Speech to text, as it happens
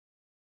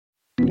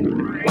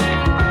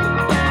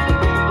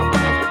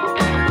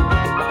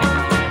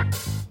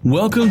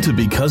Welcome to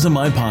Because of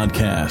My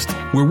Podcast,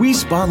 where we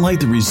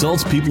spotlight the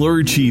results people are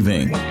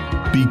achieving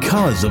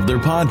because of their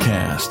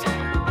podcast.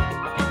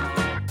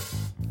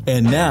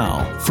 And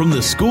now, from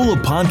the School of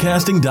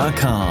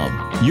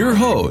Podcasting.com, your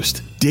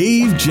host,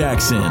 Dave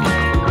Jackson.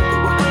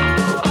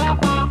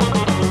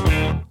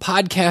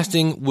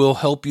 Podcasting will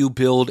help you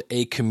build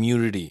a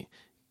community.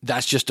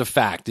 That's just a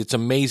fact. It's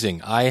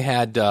amazing. I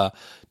had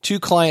two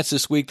clients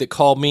this week that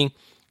called me.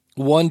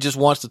 One just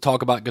wants to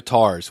talk about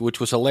guitars, which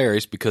was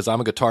hilarious because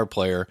I'm a guitar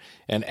player.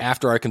 And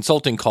after our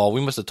consulting call,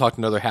 we must have talked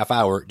another half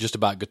hour just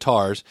about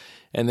guitars.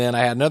 And then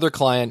I had another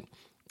client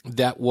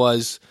that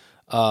was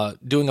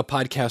doing a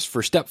podcast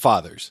for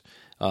stepfathers.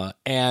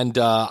 And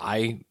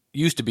I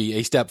used to be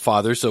a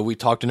stepfather, so we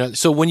talked another.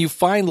 So when you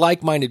find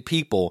like-minded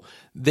people,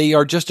 they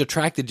are just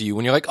attracted to you.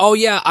 When you're like, oh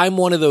yeah, I'm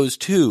one of those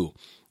too.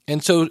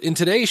 And so in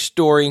today's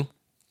story,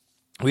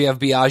 we have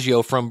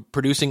Biagio from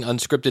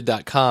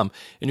producingunscripted.com,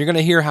 and you're going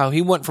to hear how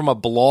he went from a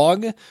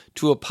blog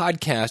to a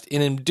podcast,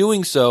 and in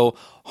doing so,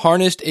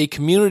 harnessed a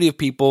community of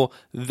people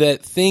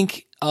that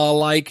think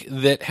alike,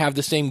 that have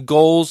the same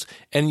goals,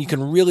 and you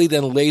can really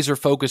then laser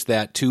focus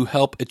that to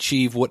help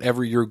achieve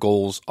whatever your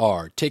goals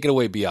are. Take it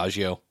away,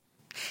 Biagio.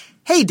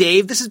 Hey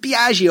Dave, this is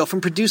Biagio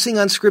from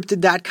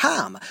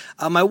producingunscripted.com.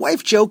 My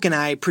wife Joke and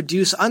I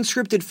produce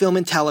unscripted film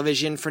and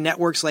television for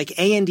networks like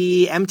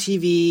A&E,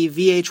 MTV,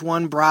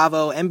 VH1,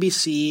 Bravo,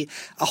 NBC,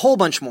 a whole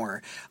bunch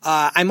more.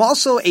 I'm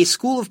also a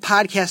School of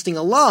Podcasting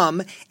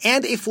alum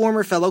and a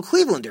former fellow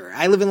Clevelander.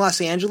 I live in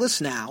Los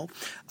Angeles now.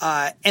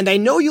 And I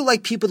know you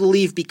like people to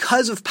leave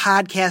because of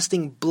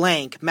podcasting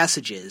blank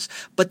messages,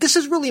 but this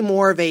is really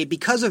more of a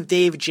because of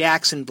Dave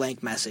Jackson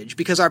blank message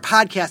because our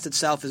podcast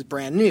itself is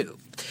brand new.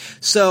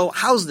 So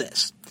how's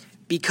this?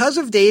 Because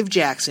of Dave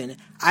Jackson,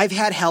 I've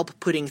had help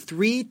putting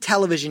 3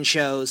 television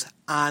shows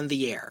on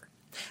the air.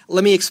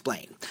 Let me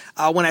explain.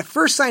 When I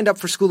first signed up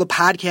for School of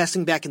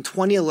Podcasting back in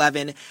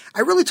 2011,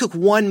 I really took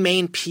one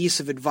main piece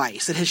of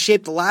advice that has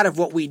shaped a lot of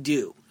what we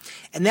do,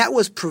 and that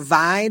was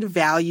provide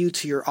value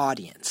to your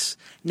audience.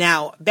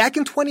 Now, back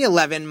in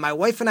 2011, my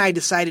wife and I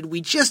decided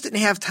we just didn't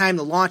have time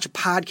to launch a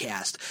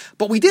podcast,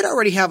 but we did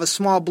already have a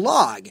small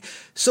blog.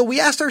 So we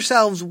asked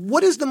ourselves,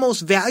 what is the most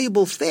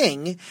valuable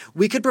thing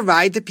we could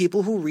provide to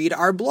people who read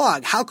our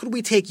blog? How could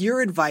we take your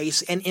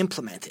advice and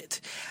implement it?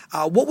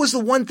 What was the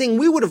one thing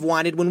we would have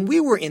wanted when we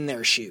were in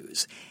their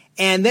shoes?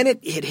 And then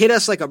it hit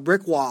us like a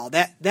brick wall.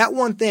 That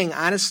one thing,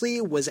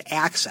 honestly, was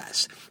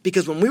access.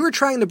 Because when we were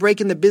trying to break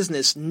into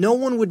business, no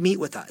one would meet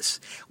with us.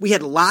 We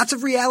had lots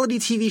of reality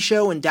TV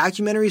show and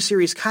documentary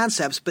series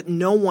concepts, but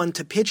no one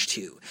to pitch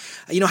to.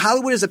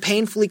 Hollywood is a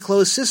painfully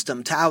closed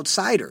system to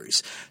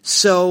outsiders.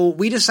 So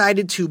we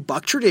decided to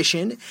buck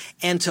tradition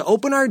and to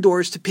open our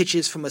doors to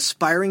pitches from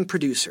aspiring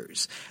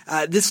producers.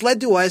 This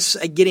led to us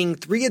getting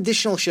 3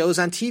 additional shows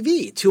on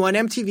TV, 2 on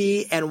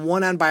MTV and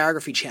 1 on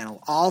Biography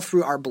Channel, all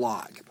through our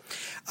blog.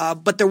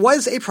 But there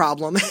was a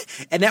problem,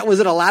 and that was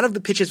that a lot of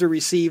the pitches we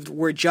received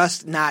were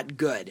just not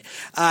good.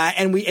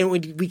 And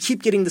we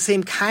keep getting the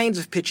same kinds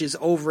of pitches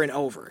over and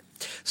over.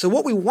 So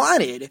what we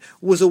wanted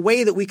was a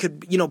way that we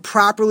could,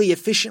 properly,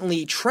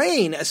 efficiently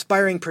train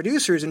aspiring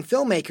producers and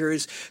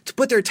filmmakers to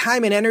put their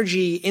time and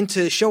energy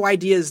into show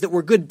ideas that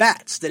were good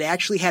bets, that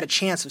actually had a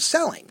chance of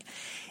selling.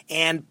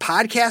 And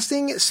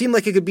podcasting seemed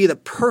like it could be the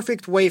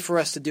perfect way for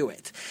us to do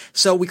it.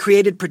 So we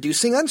created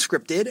Producing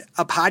Unscripted,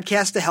 a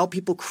podcast to help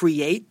people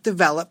create,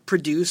 develop,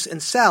 produce,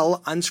 and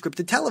sell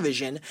unscripted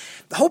television,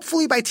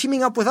 hopefully by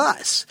teaming up with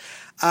us.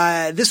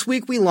 This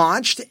week we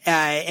launched,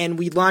 and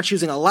we launched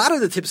using a lot of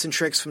the tips and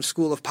tricks from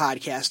School of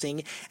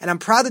Podcasting, and I'm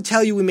proud to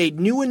tell you we made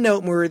new and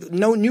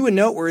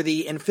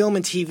noteworthy in film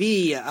and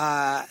TV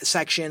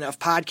section of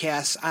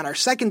podcasts on our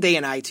second day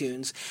in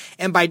iTunes,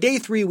 and by day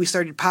 3 we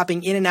started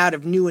popping in and out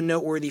of new and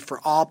noteworthy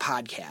for all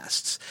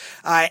podcasts.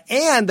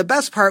 And the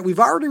best part, we've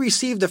already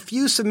received a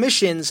few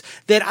submissions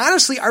that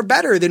honestly are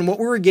better than what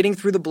we were getting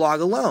through the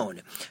blog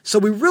alone. So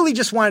we really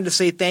just wanted to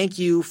say thank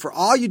you for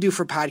all you do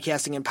for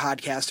podcasting and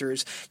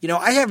podcasters.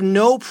 I have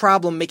no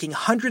problem making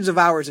hundreds of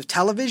hours of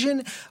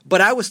television, but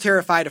I was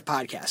terrified of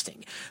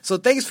podcasting. So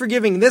thanks for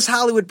giving this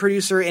Hollywood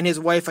producer and his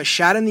wife a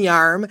shot in the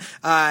arm,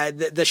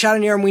 the shot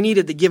in the arm we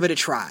needed to give it a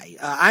try.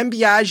 I'm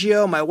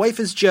Biagio, my wife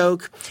is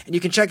Joke, and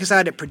you can check us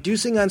out at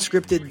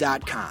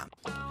producingunscripted.com.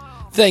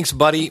 Thanks,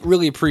 buddy.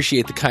 Really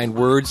appreciate the kind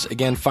words.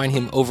 Again, find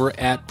him over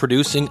at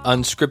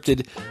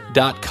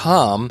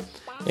producingunscripted.com.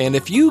 And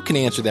if you can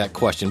answer that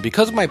question,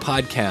 because of my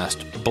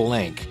podcast,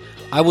 blank,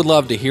 I would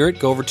love to hear it.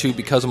 Go over to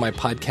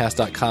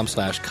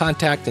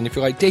becauseofmypodcast.com/contact. And if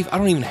you're like, Dave, I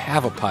don't even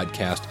have a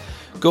podcast,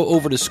 go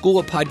over to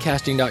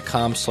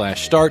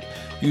schoolofpodcasting.com/start.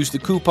 Use the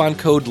coupon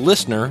code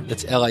LISTENER,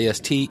 that's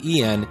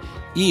LISTENER,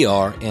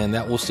 and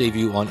that will save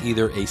you on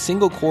either a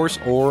single course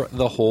or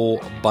the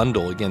whole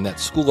bundle. Again,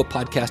 that's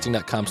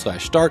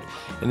schoolofpodcasting.com/start.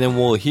 And then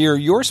we'll hear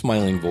your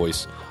smiling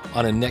voice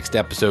on a next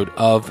episode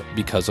of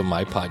Because of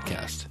My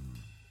Podcast.